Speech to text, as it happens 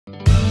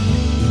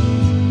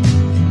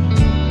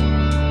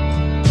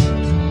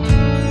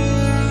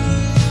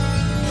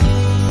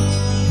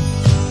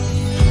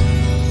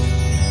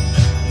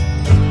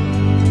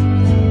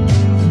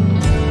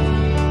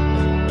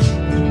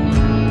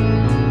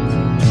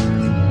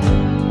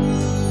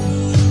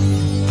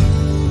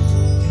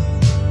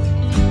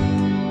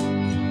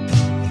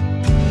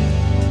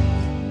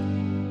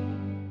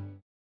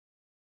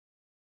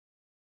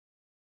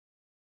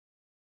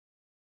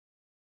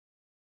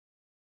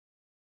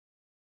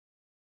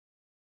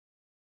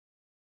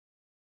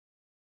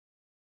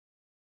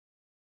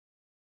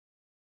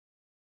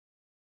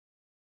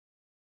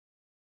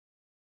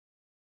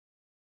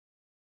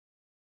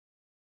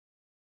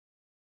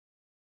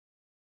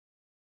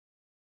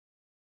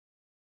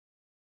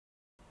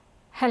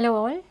Hello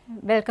all,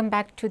 welcome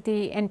back to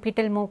the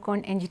NPTEL MOOC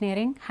on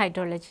Engineering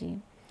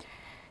Hydrology.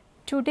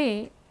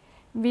 Today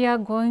we are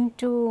going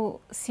to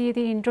see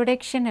the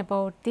introduction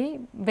about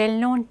the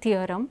well-known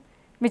theorem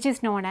which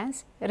is known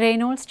as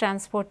Reynolds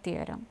transport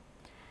theorem.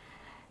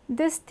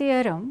 This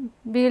theorem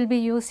we will be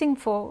using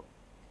for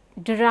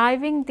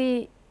deriving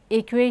the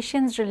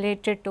equations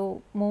related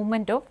to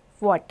movement of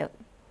water.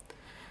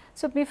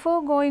 So,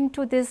 before going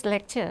to this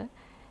lecture,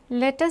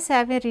 let us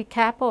have a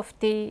recap of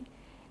the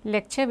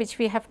lecture which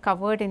we have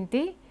covered in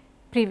the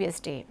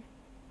previous day.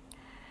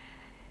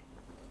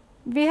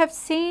 We have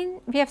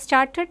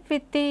started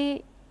with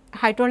the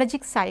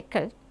hydrologic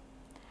cycle,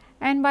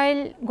 and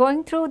while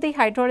going through the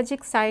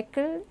hydrologic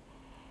cycle,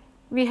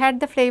 we had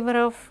the flavor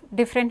of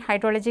different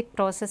hydrologic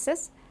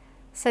processes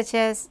such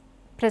as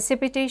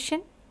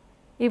precipitation,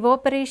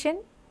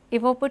 evaporation,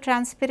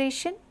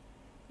 evapotranspiration,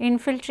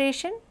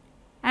 infiltration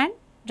and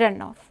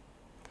runoff.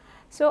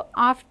 So,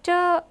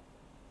 after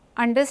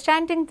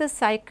understanding this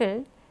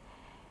cycle,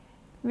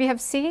 we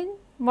have seen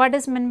what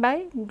is meant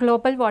by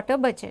global water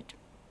budget.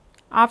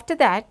 After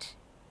that,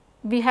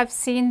 we have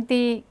seen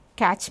the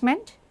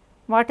catchment,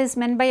 what is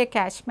meant by a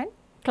catchment,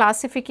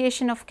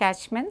 classification of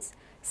catchments,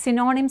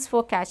 synonyms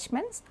for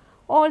catchments,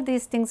 all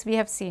these things we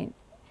have seen,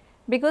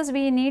 because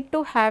we need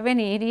to have an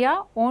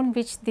area on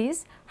which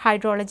these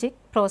hydrologic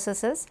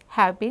processes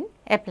have been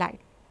applied.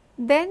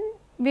 Then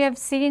we have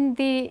seen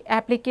the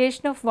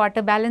application of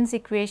water balance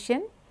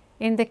equation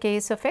in the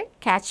case of a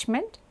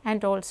catchment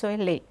and also a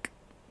lake.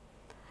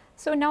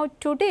 So, now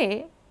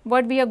today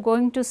what we are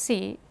going to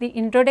see the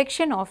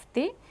introduction of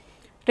the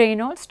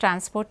Reynolds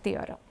transport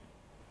theorem.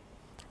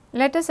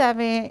 Let us have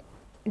a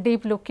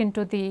deep look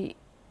into the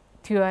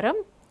theorem.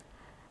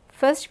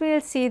 First we will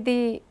see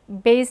the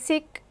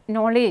basic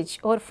knowledge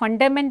or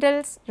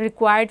fundamentals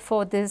required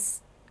for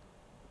this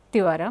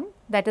theorem,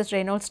 that is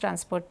Reynolds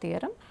transport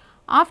theorem.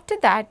 After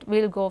that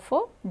we will go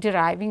for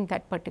deriving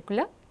that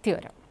particular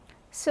theorem.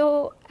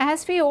 So,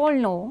 as we all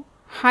know,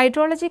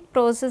 hydrologic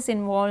process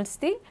involves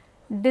the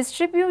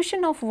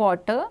distribution of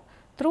water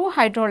through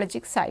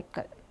hydrologic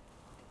cycle.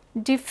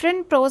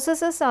 Different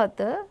processes are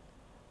there,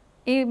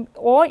 in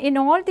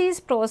all these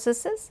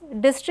processes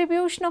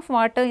distribution of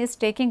water is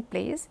taking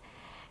place,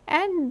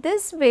 and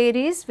this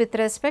varies with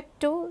respect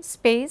to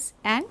space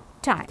and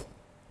time.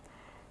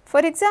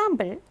 For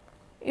example,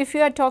 if you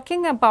are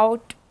talking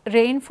about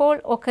rainfall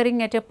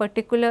occurring at a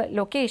particular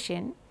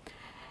location,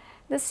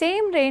 the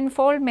same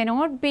rainfall may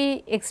not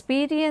be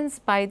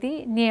experienced by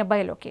the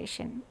nearby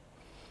location.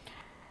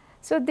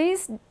 So,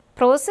 these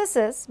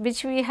processes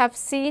which we have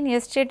seen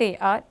yesterday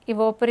are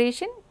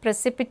evaporation,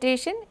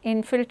 precipitation,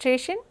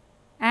 infiltration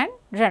and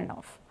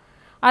runoff.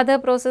 Other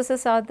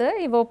processes are the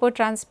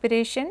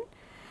evapotranspiration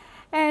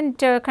and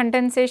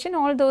condensation,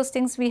 all those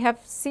things we have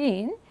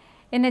seen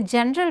in a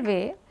general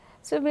way.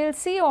 So, we will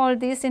see all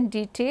these in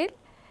detail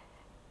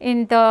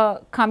in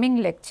the coming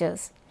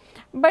lectures.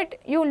 But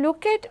you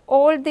look at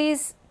all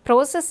these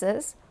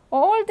processes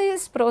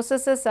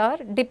are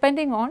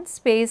depending on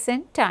space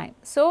and time.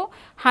 So,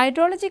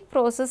 hydrologic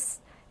process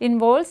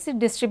involves the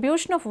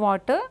distribution of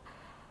water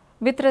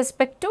with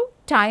respect to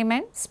time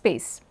and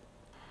space.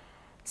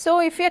 So,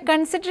 if you are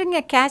considering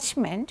a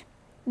catchment,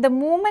 the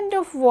movement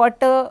of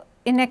water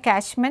in a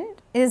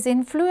catchment is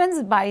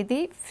influenced by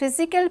the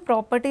physical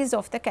properties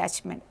of the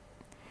catchment.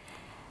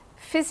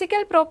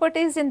 Physical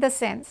properties in the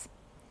sense,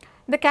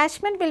 the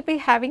catchment will be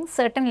having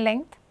certain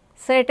length,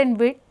 certain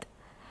width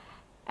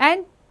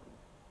and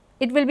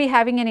it will be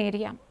having an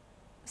area.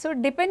 So,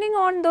 depending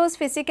on those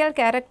physical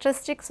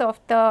characteristics of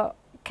the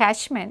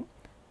catchment,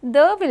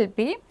 there will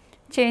be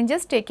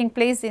changes taking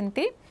place in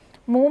the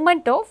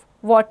movement of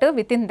water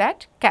within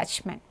that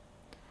catchment.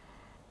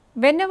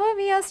 Whenever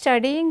we are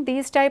studying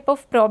these type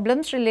of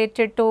problems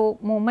related to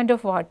movement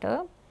of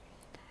water,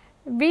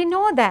 we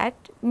know that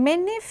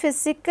many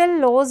physical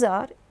laws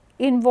are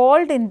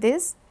involved in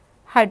this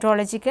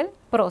hydrological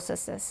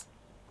processes.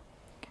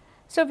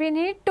 So, we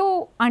need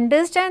to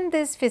understand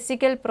these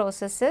physical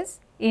processes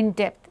in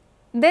depth,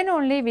 then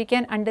only we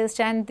can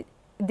understand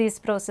these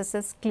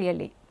processes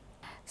clearly.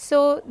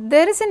 So,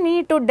 there is a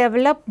need to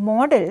develop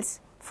models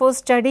for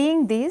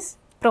studying these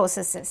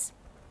processes.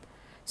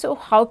 So,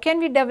 how can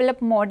we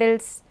develop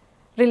models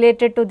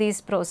related to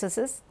these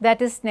processes?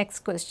 That is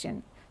next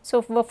question.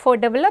 So, for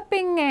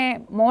developing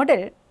a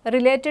model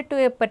related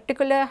to a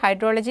particular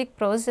hydrologic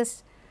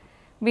process,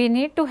 we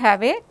need to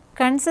have a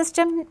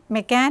consistent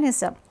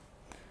mechanism.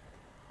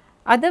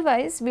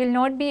 Otherwise, we will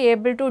not be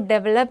able to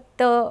develop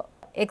the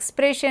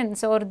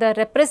expressions or the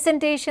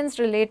representations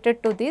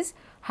related to these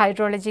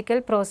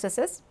hydrological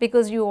processes,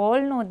 because you all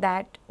know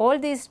that all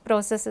these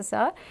processes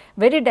are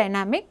very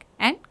dynamic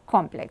and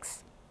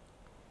complex.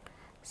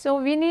 So,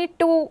 we need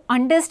to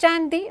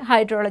understand the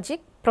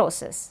hydrologic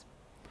process.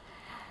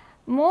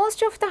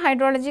 Most of the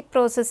hydrologic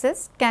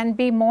processes can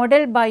be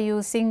modeled by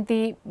using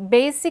the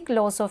basic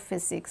laws of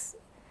physics.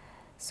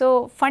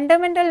 So,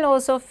 fundamental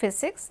laws of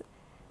physics,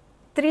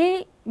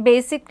 three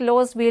basic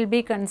laws we will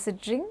be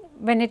considering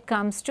when it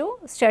comes to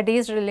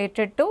studies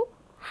related to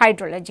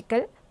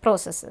hydrological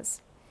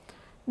processes.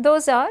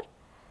 those are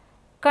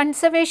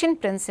conservation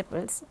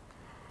principles,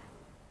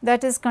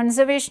 that is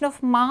conservation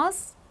of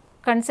mass,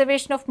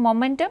 conservation of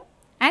momentum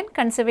and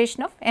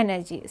conservation of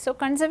energy. So,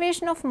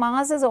 conservation of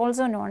mass is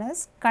also known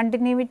as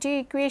continuity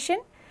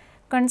equation,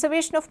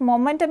 conservation of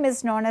momentum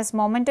is known as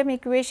momentum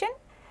equation,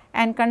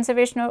 and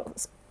conservation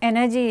of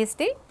energy is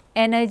the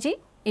energy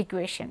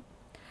equation.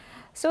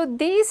 So,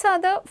 these are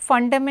the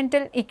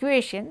fundamental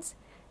equations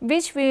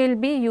which we will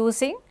be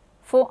using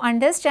for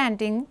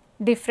understanding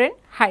different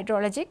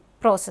hydrologic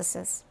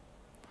processes.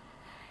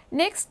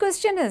 Next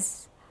question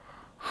is,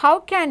 how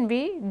can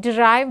we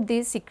derive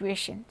these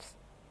equations?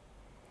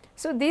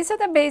 So, these are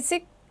the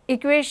basic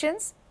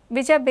equations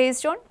which are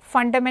based on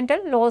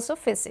fundamental laws of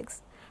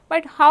physics,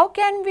 but how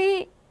can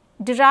we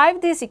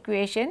derive this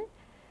equation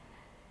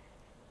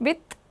with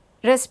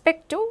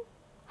respect to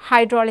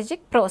hydrologic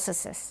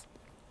processes?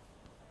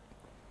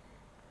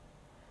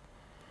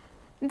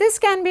 This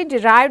can be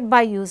derived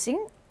by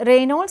using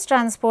Reynolds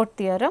transport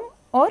theorem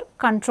or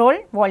control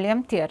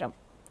volume theorem.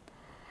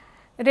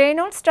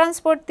 Reynolds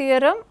transport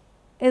theorem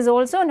is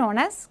also known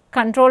as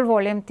control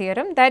volume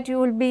theorem, that you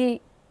will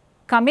be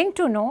coming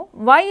to know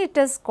why it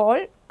is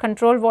called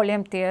control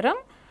volume theorem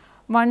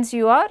once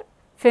you are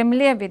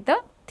familiar with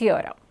the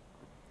theorem.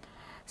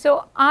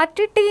 So,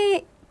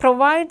 RTT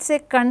provides a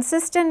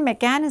consistent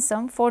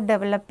mechanism for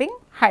developing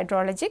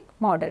hydrologic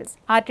models.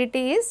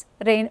 RTT is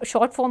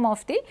short form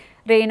of the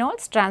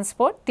Reynolds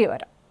transport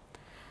theorem.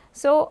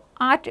 So,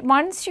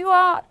 once you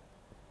are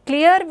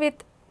clear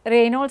with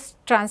Reynolds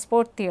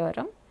transport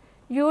theorem,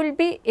 you will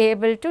be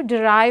able to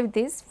derive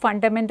these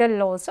fundamental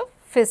laws of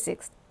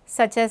physics,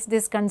 such as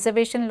these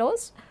conservation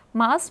laws,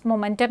 mass,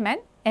 momentum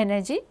and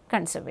energy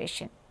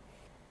conservation.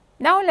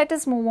 Now, let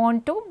us move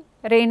on to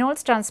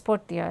Reynolds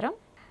transport theorem.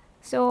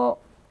 So,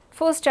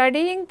 for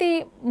studying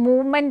the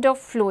movement of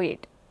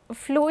fluid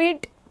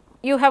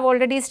you have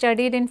already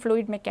studied in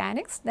fluid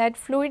mechanics that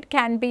fluid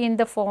can be in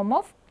the form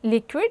of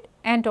liquid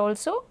and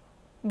also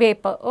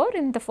vapor or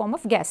in the form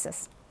of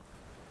gases.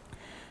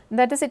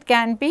 That is, it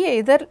can be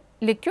either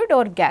liquid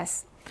or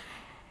gas.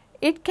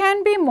 It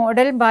can be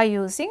modeled by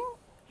using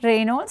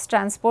Reynolds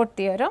transport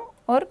theorem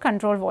or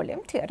control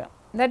volume theorem.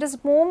 That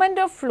is, movement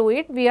of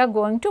fluid we are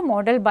going to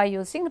model by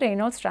using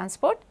Reynolds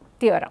transport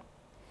theorem.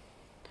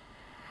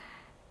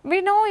 We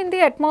know in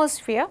the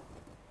atmosphere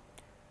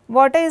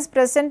water is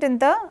present in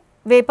the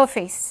vapor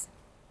phase,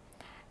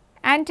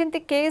 and in the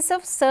case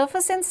of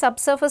surface and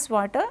subsurface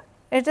water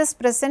it is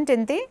present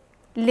in the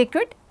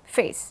liquid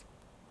phase.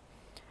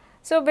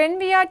 So, when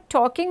we are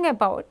talking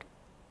about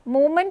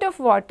movement of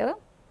water,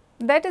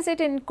 that is, it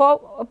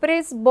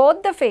incorporates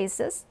both the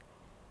phases,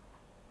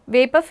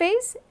 vapor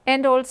phase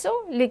and also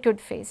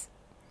liquid phase.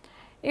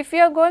 If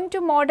we are going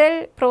to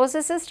model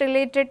processes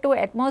related to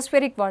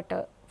atmospheric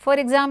water, for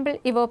example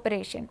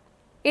evaporation,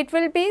 it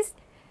will be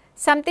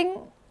something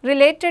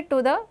related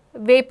to the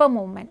vapor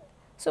movement.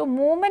 So,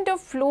 movement of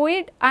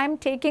fluid, I am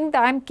keeping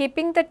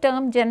the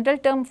term, general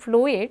term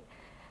fluid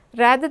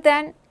rather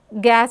than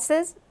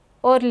gases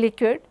or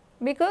liquid,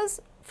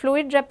 because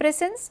fluid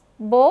represents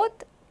both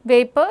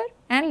vapor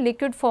and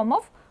liquid form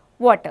of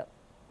water.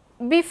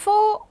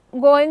 Before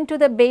going to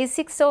the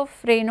basics of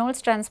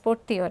Reynolds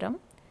transport theorem,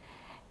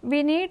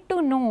 we need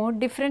to know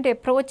different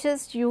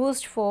approaches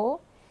used for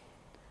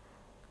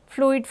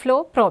fluid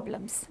flow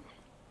problems.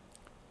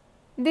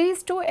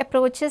 These two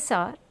approaches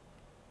are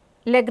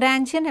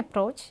Lagrangian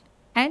approach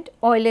and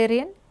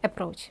Eulerian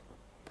approach.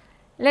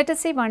 Let us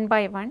see one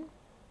by one.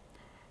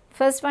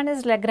 First one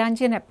is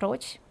Lagrangian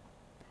approach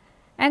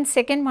and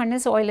second one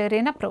is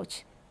Eulerian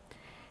approach.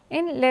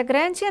 In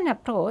Lagrangian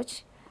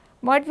approach,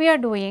 what we are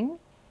doing,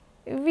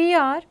 we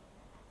are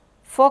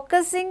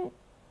focusing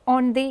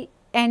on the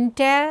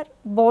entire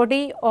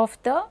body of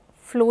the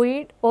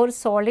fluid or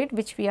solid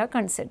which we are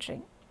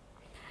considering.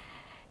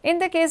 In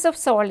the case of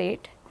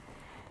solid,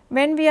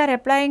 when we are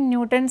applying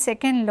Newton's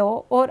second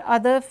law or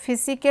other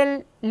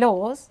physical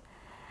laws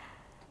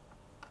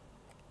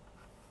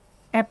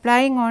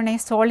applying on a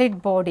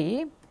solid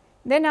body,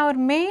 then our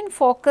main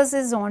focus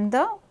is on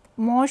the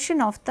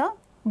motion of the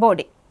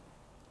body.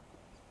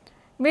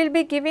 We will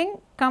be giving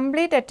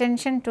complete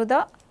attention to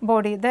the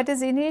body. That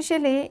is,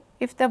 initially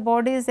if the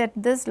body is at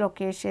this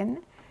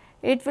location,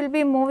 it will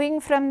be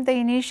moving from the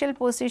initial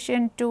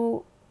position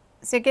to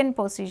second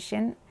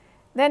position,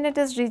 then it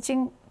is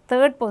reaching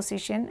third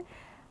position.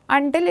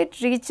 Until it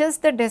reaches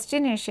the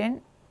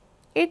destination,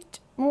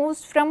 it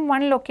moves from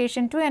one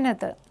location to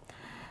another.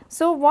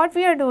 So, what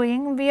we are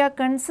doing, we are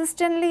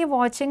consistently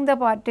watching the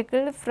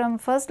particle from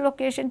first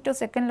location to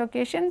second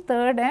location,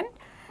 third, and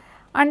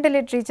until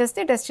it reaches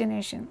the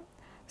destination.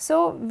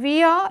 So,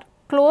 we are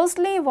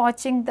closely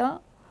watching the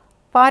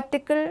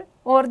particle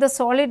or the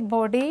solid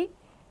body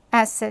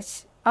as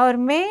such. Our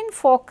main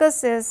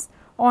focus is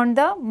on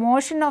the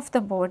motion of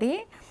the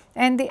body,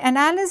 and the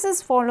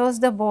analysis follows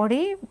the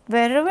body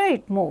wherever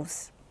it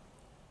moves.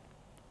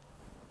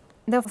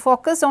 The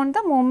focus on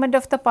the movement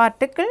of the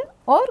particle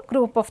or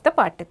group of the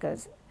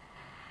particles.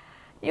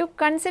 You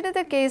consider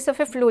the case of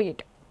a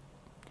fluid.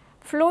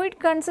 Fluid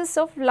consists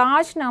of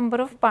large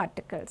number of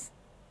particles.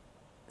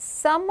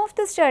 some of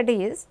the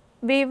studies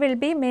we will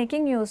be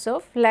making use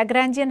of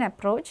Lagrangian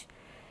approach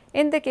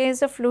in the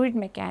case of fluid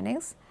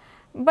mechanics,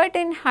 but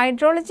in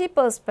hydrology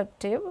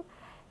perspective,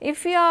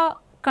 if we are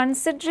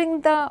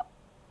considering the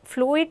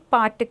fluid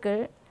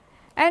particle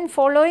and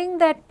following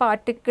that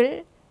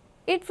particle,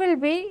 it will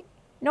be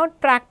not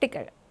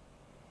practical.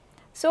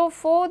 So,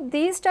 for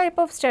these type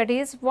of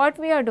studies, what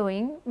we are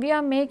doing, we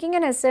are making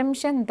an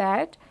assumption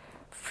that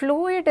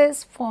fluid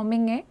is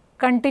forming a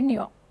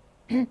continuum.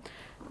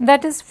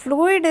 That is,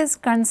 fluid is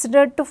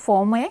considered to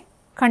form a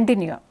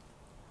continuum.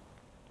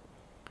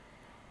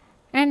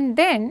 And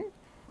then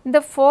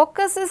the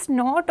focus is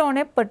not on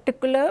a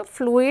particular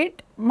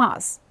fluid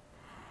mass.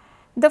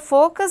 The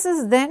focus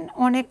is then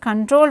on a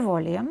control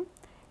volume,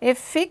 a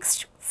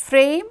fixed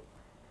frame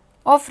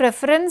of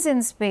reference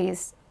in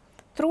space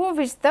through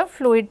which the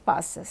fluid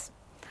passes.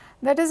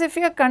 That is, if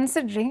you are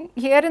considering,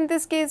 here in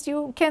this case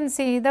you can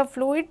see the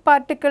fluid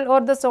particle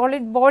or the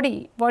solid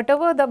body,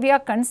 whatever we are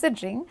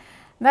considering,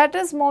 that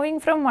is moving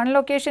from one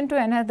location to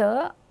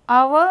another.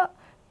 Our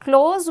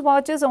close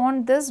watch is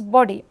on this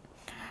body.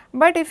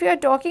 But if you are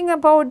talking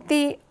about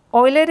the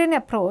Eulerian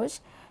approach,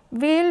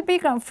 we will be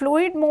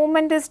fluid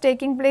movement is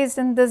taking place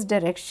in this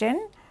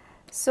direction.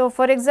 So,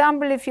 for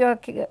example, if you are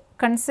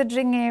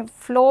considering a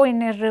flow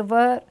in a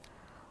river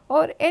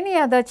or any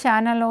other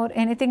channel or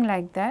anything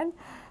like that,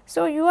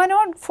 so you are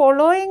not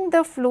following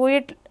the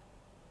fluid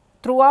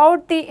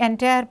throughout the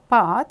entire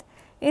path.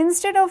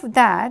 Instead of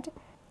that,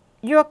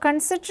 you are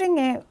considering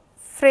a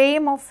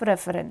frame of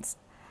reference.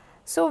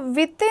 So,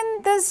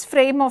 within this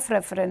frame of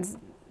reference,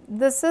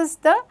 this is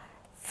the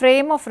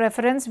frame of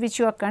reference which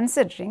you are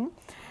considering.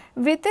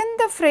 Within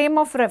the frame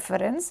of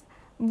reference,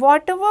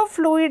 whatever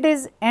fluid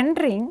is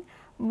entering,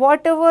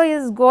 whatever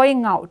is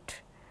going out,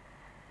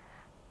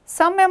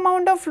 some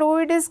amount of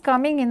fluid is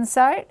coming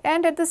inside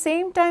and at the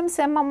same time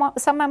some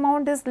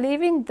amount is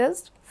leaving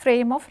this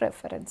frame of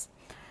reference.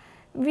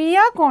 We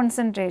are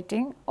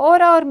concentrating,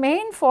 or our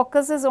main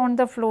focus is on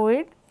the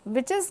fluid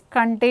which is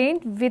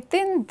contained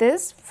within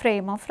this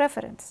frame of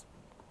reference.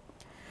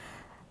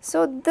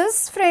 So,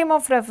 this frame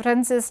of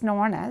reference is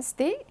known as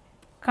the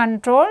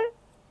control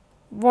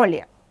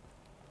volume.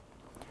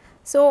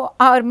 So,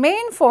 our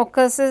main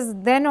focus is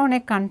then on a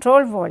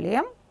control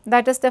volume,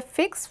 that is the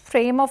fixed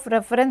frame of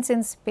reference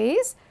in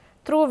space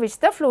through which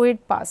the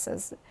fluid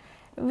passes.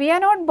 We are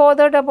not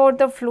bothered about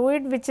the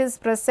fluid which is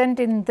present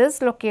in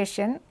this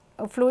location,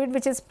 a fluid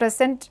which is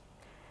present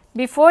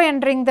before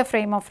entering the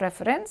frame of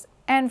reference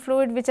and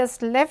fluid which has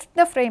left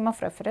the frame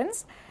of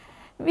reference.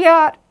 We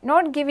are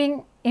not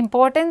giving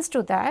importance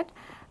to that,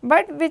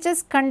 but which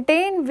is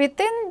contained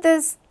within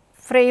this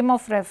frame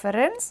of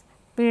reference,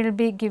 we will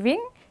be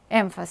giving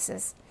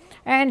emphasis.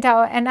 And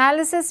our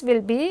analysis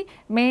will be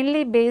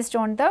mainly based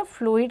on the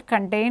fluid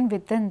contained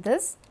within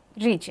this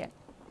region.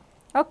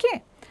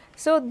 Okay.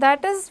 So,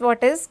 that is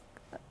what is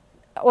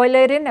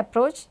Eulerian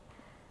approach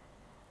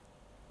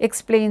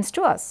explains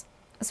to us.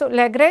 So,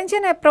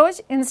 Lagrangian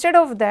approach, instead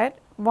of that,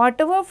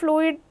 whatever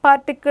fluid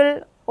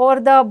particle or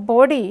the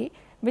body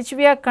which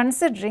we are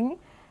considering,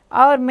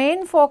 our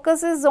main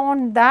focus is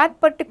on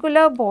that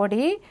particular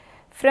body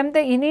from the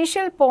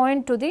initial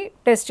point to the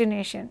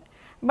destination.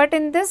 But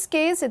in this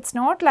case, it is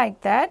not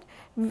like that.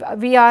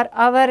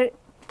 Our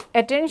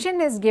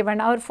attention is given,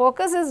 our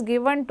focus is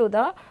given to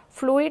the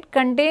fluid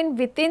contained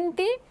within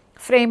the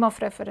frame of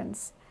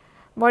reference,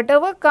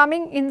 whatever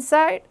coming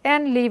inside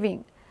and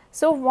leaving.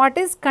 So, what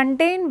is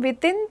contained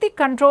within the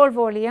control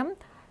volume,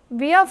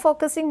 we are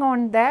focusing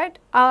on that.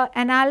 Our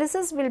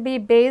analysis will be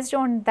based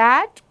on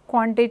that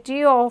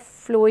quantity of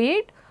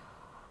fluid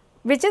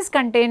which is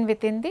contained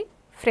within the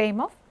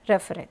frame of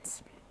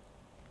reference.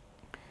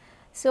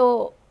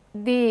 So,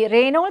 the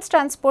Reynolds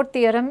transport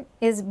theorem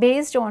is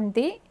based on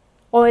the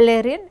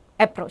Eulerian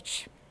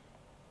approach.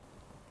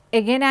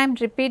 Again, I am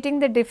repeating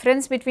the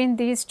difference between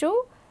these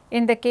two.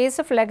 In the case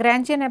of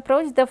Lagrangian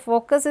approach, the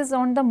focus is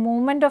on the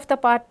movement of the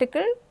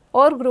particle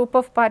or group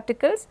of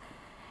particles.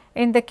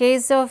 In the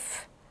case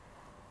of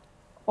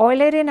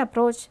Eulerian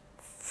approach,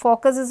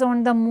 focus is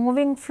on the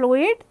moving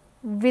fluid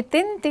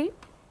within the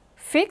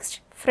fixed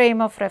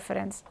frame of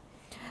reference.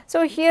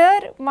 So,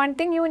 here one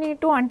thing you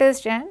need to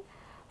understand,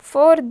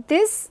 for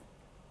this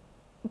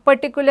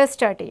particular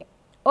study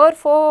or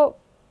for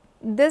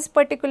this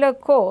particular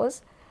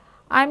course,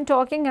 I am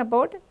talking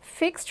about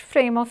fixed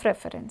frame of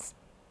reference.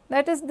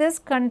 That is, this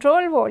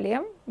control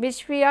volume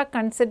which we are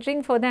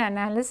considering for the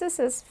analysis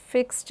is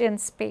fixed in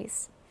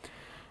space.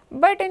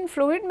 But in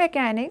fluid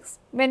mechanics,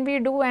 when we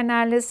do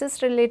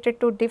analysis related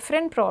to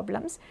different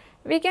problems,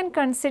 we can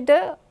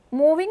consider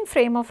moving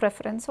frame of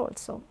reference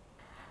also.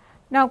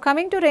 Now,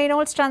 coming to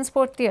Reynolds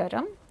transport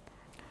theorem.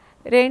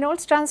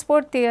 Reynolds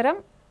transport theorem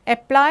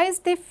applies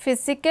the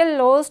physical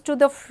laws to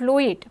the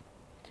fluid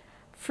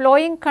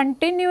flowing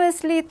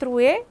continuously through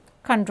a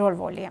control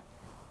volume.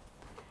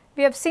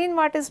 We have seen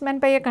what is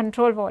meant by a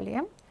control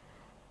volume.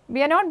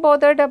 We are not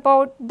bothered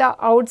about the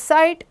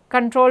outside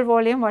control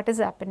volume, what is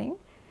happening.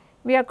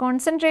 We are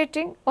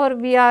concentrating, or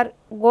we are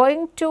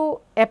going to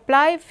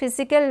apply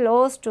physical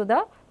laws to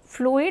the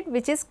fluid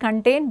which is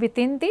contained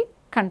within the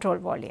control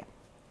volume.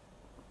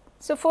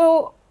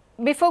 So,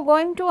 before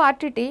going to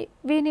RTT,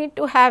 we need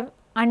to have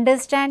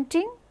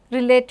understanding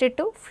related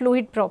to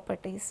fluid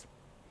properties.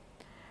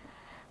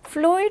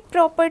 Fluid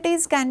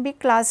properties can be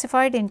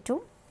classified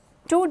into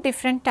two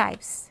different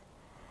types.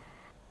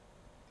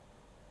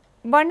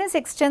 One is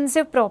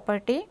extensive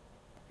property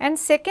and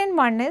second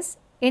one is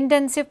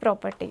intensive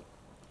property.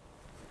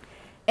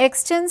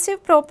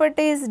 Extensive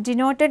property is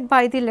denoted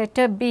by the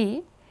letter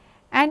B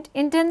and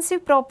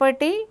intensive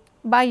property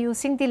by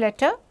using the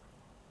letter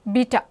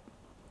beta.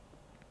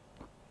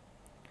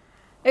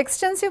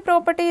 Extensive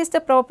property is the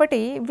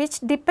property which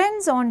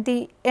depends on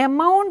the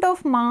amount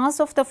of mass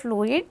of the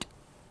fluid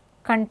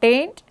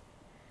contained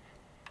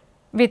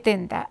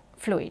within the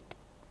fluid.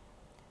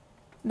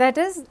 That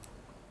is,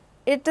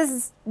 it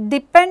is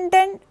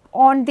dependent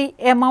on the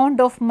amount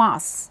of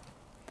mass.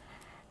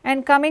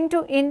 And coming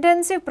to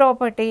intensive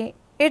property,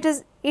 it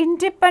is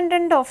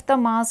independent of the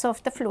mass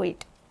of the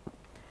fluid.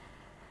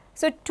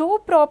 So, two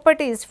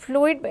properties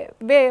fluid,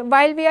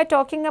 while we are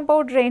talking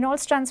about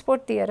Reynolds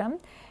transport theorem,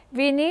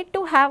 we need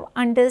to have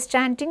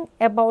understanding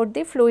about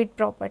the fluid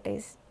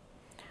properties.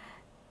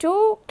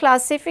 Two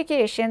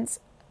classifications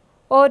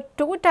or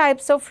two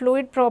types of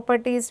fluid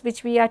properties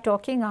which we are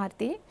talking are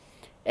the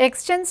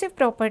extensive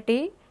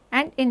property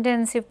and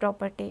intensive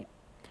property.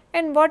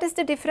 And what is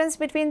the difference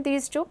between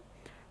these two?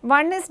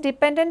 One is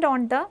dependent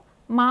on the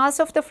mass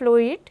of the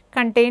fluid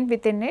contained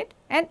within it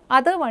and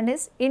other one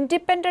is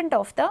independent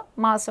of the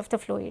mass of the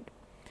fluid.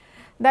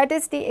 That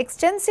is, the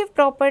extensive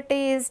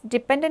property is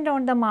dependent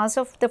on the mass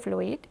of the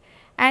fluid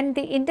and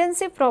the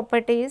intensive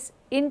property is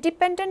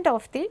independent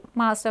of the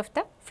mass of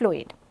the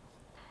fluid.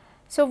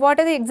 So, what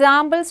are the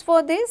examples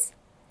for this?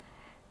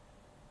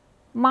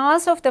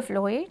 Mass of the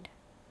fluid,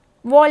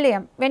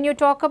 volume. When you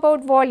talk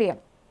about volume,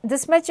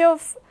 this much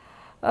of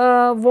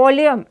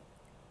volume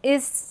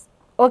is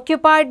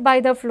occupied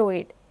by the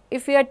fluid.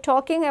 If we are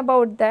talking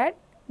about that,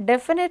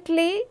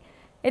 definitely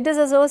it is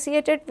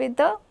associated with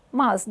the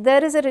mass.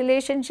 There is a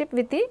relationship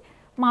with the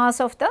mass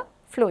of the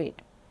fluid.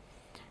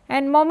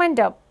 And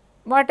momentum.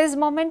 What is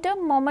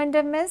momentum?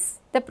 Momentum is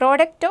the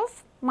product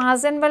of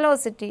mass and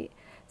velocity.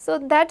 So,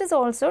 that is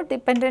also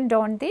dependent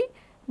on the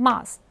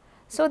mass.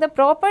 So, the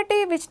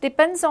property which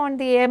depends on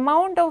the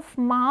amount of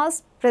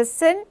mass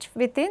present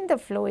within the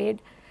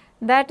fluid,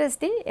 that is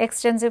the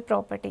extensive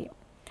property.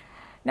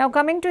 Now,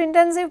 coming to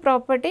intensive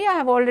property, I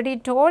have already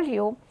told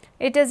you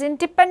it is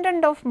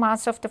independent of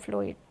mass of the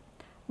fluid.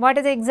 What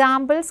are the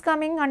examples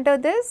coming under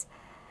this?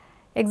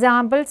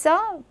 Examples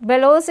are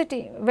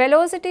velocity.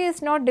 Velocity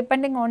is not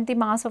depending on the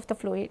mass of the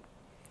fluid.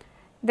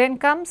 Then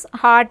comes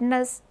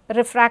hardness,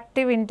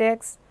 refractive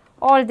index,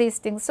 all these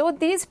things. So,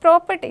 these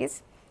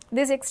properties,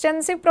 this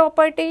extensive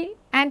property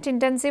and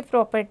intensive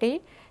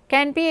property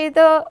can be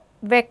either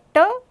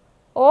vector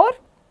or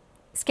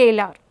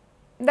scalar.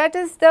 That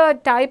is the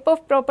type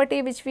of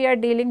property which we are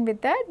dealing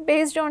with that.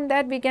 Based on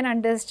that, we can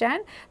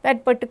understand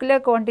that particular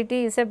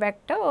quantity is a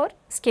vector or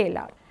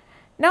scalar.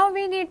 Now,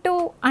 we need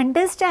to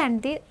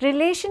understand the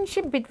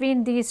relationship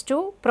between these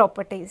two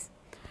properties,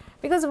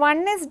 because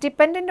one is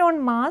dependent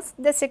on mass,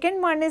 the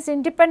second one is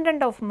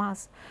independent of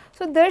mass.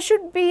 So, there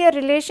should be a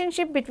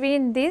relationship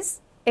between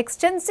these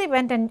extensive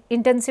and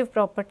intensive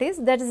properties,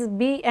 that is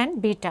B and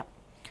beta.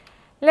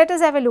 Let us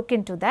have a look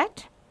into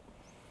that.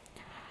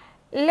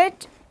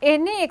 Let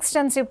any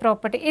extensive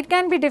property, it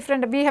can be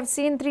different, we have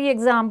seen 3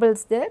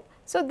 examples there.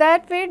 So,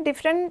 that way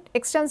different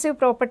extensive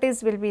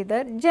properties will be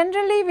there.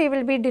 Generally, we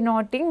will be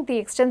denoting the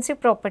extensive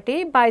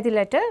property by the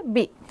letter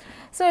B.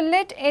 So,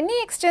 let any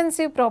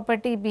extensive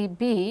property be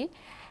B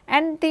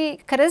and the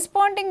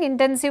corresponding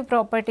intensive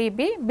property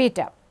be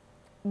beta,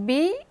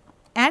 B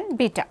and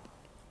beta.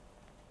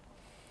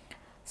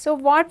 So,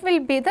 what will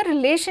be the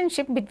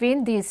relationship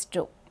between these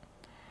two?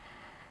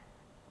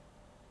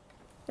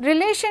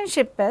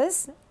 Relationship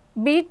is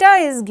beta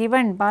is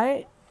given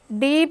by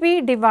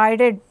dB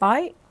divided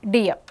by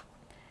dm.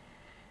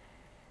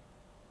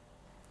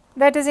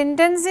 That is,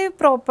 intensive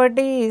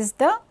property is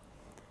the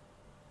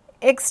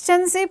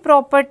extensive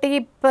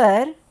property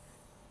per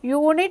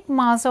unit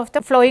mass of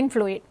the flowing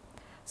fluid.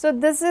 So,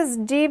 this is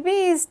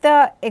dB is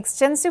the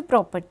extensive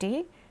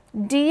property,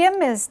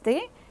 dm is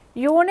the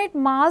unit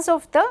mass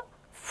of the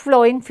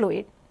flowing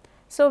fluid.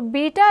 So,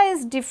 beta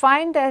is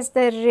defined as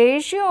the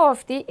ratio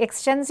of the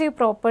extensive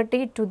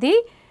property to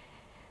the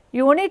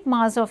unit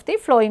mass of the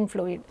flowing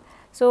fluid.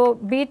 So,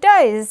 beta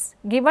is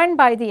given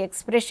by the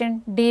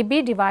expression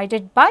dB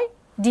divided by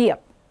dm.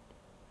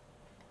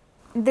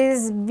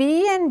 This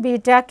B and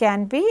beta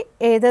can be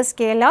either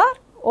scalar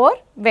or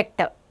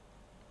vector.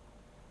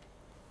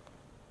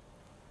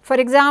 For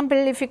example,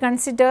 if you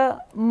consider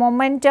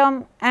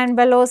momentum and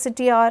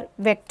velocity are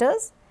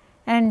vectors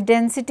and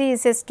density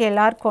is a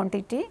scalar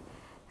quantity.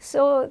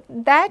 So,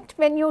 that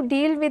when you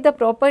deal with the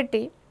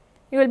property,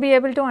 you will be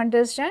able to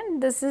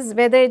understand this is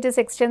whether it is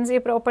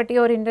extensive property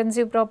or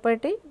intensive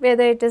property,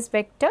 whether it is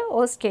vector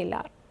or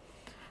scalar.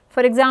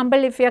 For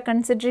example, if you are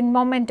considering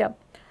momentum,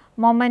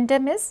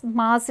 momentum is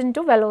mass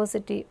into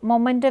velocity.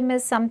 Momentum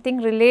is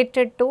something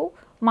related to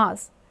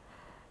mass.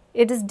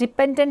 It is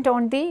dependent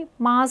on the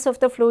mass of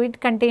the fluid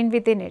contained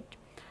within it.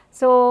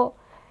 So,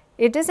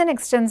 it is an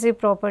extensive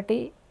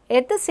property.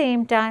 At the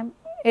same time,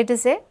 it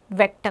is a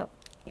vector.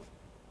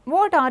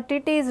 What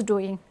RTT is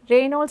doing?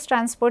 Reynolds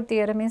transport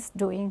theorem is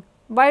doing.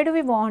 Why do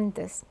we want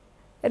this?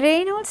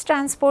 Reynolds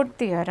transport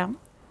theorem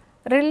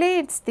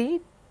relates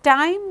the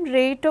time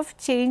rate of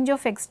change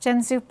of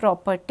extensive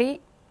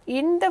property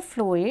in the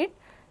fluid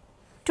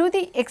to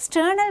the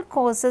external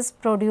causes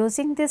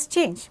producing this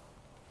change.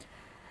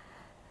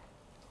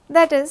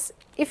 That is,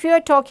 if you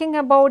are talking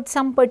about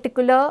some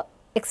particular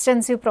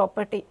extensive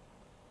property.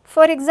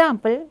 For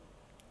example,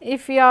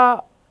 if you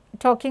are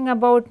talking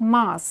about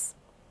mass,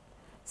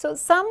 so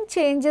some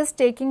changes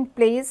taking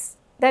place,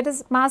 that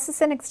is, mass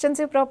is an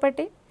extensive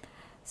property.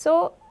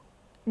 So,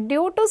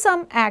 due to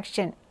some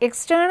action,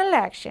 external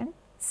action,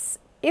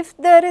 if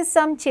there is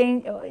some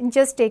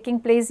changes taking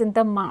place in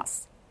the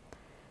mass,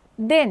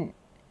 then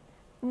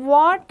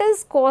what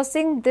is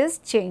causing these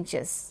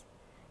changes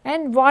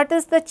and what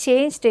is the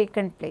change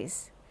taken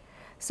place?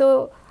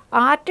 So,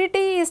 RTT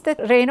is the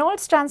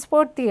Reynolds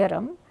transport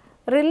theorem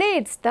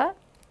relates the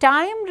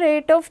time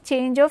rate of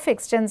change of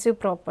extensive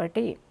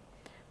property.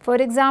 For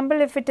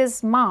example, if it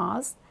is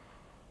mass,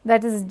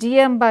 that is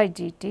dm by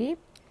dt,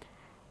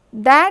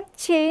 that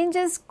change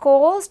is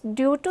caused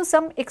due to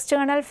some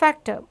external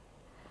factor.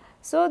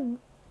 So,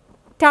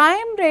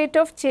 time rate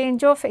of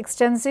change of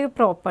extensive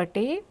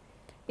property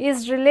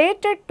is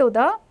related to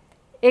the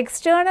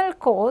external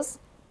cause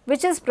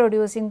which is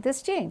producing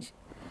this change.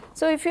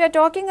 So, if you are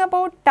talking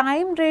about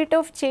time rate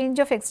of change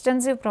of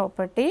extensive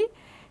property,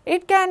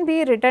 it can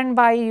be written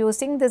by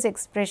using this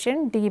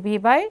expression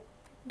dB by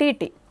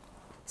dt.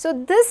 So,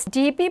 this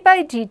dB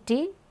by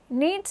dt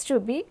needs to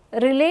be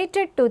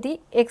related to the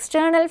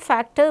external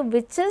factor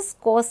which is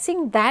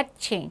causing that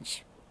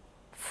change.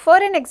 For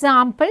an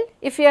example,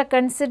 if you are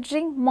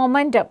considering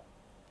momentum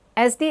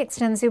as the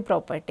extensive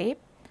property,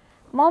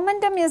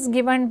 momentum is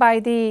given by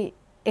the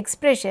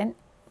expression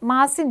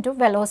mass into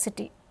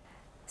velocity.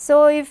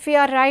 So, if you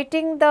are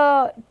writing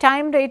the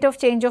time rate of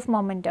change of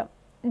momentum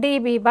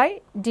dB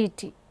by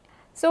dt.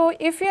 So,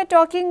 if you are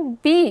talking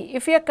B,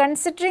 if you are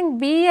considering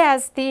B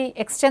as the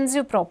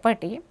extensive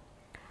property,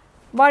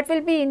 what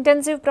will be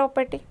intensive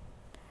property?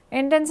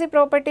 Intensive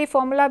property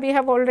formula we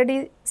have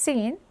already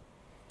seen,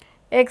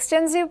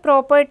 extensive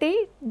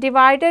property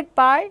divided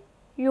by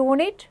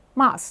unit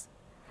mass.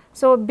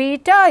 So,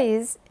 beta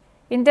is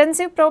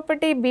intensive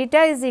property,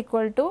 beta is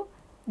equal to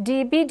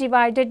dB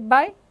divided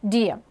by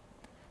dm.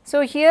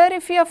 So, here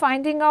if you are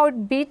finding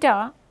out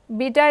beta,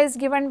 beta is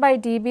given by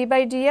dB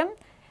by dm,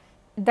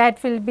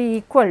 that will be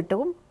equal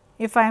to,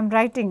 if I am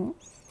writing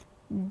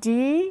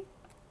dmv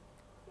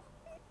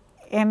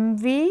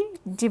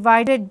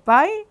divided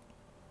by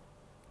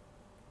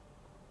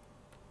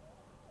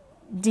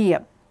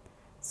dm.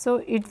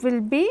 So, it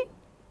will be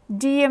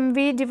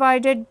dmv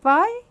divided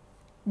by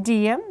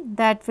dm,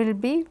 that will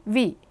be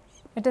v.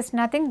 It is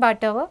nothing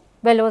but our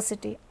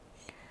velocity.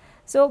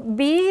 So,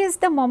 b is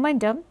the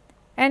momentum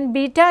and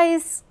beta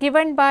is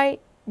given by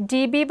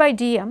dB by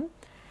dm,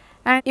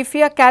 and if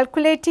you are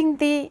calculating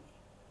the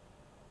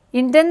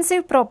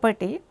intensive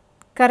property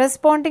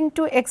corresponding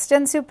to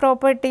extensive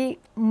property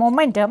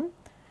momentum,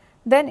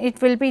 then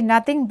it will be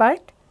nothing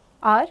but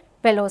our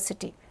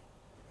velocity.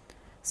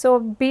 So,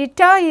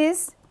 beta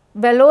is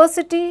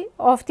velocity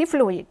of the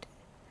fluid,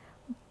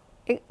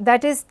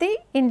 that is the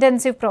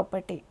intensive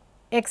property,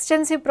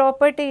 extensive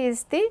property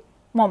is the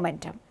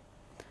momentum.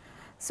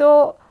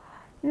 So,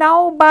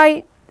 now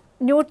by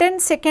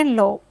Newton's second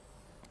law,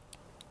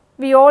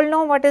 we all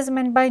know what is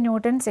meant by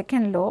Newton's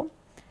second law.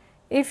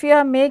 If you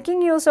are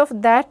making use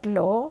of that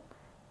law,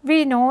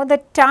 we know the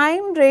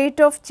time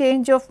rate of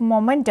change of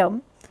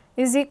momentum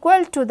is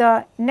equal to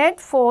the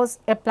net force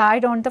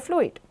applied on the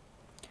fluid.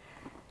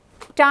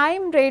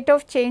 Time rate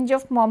of change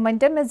of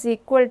momentum is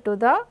equal to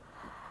the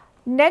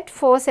net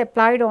force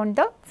applied on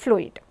the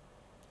fluid.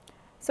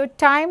 So,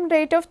 time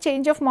rate of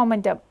change of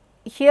momentum,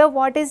 here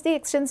what is the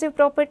extensive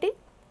property?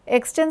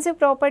 Extensive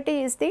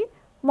property is the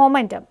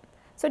momentum.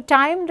 So,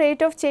 time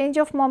rate of change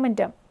of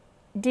momentum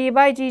d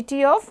by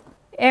dt of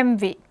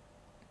mv,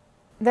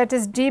 that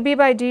is dB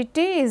by dt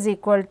is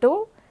equal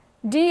to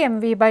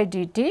dmv by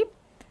dt,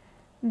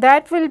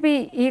 that will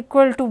be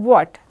equal to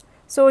what?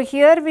 So,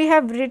 here we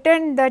have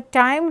written the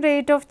time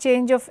rate of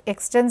change of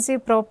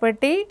extensive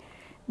property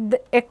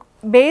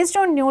based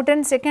on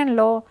Newton's second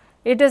law,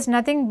 it is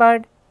nothing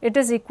but it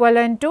is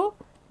equivalent to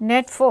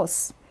net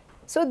force.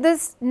 So,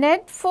 this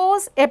net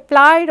force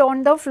applied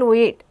on the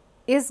fluid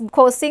is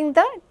causing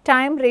the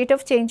time rate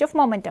of change of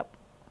momentum.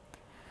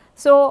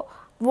 So,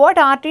 what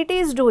RTT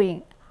is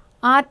doing?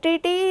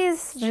 RTT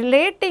is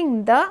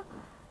relating the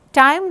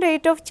time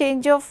rate of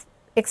change of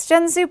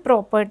extensive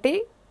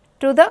property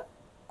to the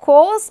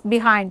cause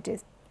behind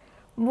it.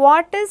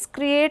 What is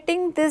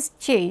creating this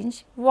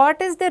change?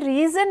 What is the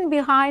reason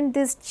behind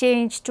this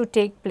change to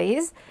take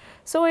place?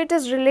 So, it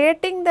is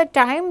relating the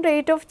time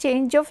rate of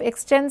change of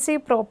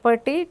extensive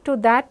property to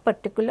that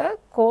particular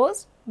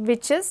cause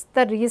which is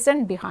the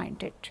reason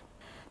behind it.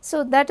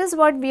 So, that is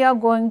what we are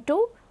going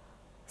to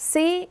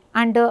see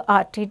under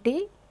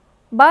RTD.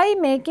 By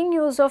making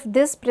use of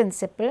this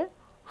principle,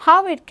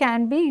 how it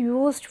can be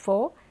used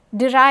for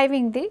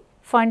deriving the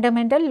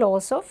fundamental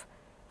laws of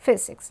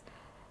physics.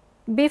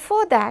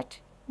 Before that,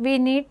 we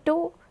need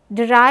to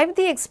derive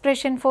the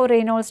expression for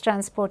Reynolds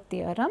transport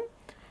theorem,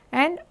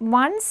 and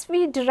once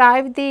we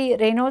derive the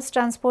Reynolds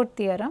transport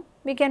theorem,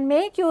 we can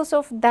make use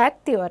of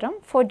that theorem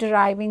for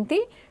deriving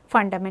the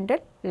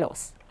fundamental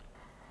laws.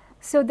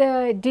 So,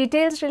 the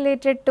details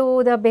related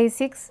to the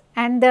basics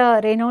and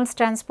the Reynolds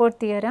transport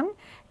theorem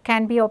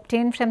can be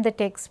obtained from the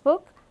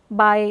textbook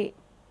by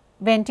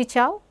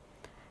Ventichow,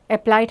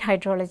 Applied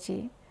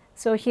Hydrology.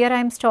 So, here I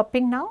am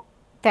stopping now.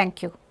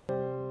 Thank you.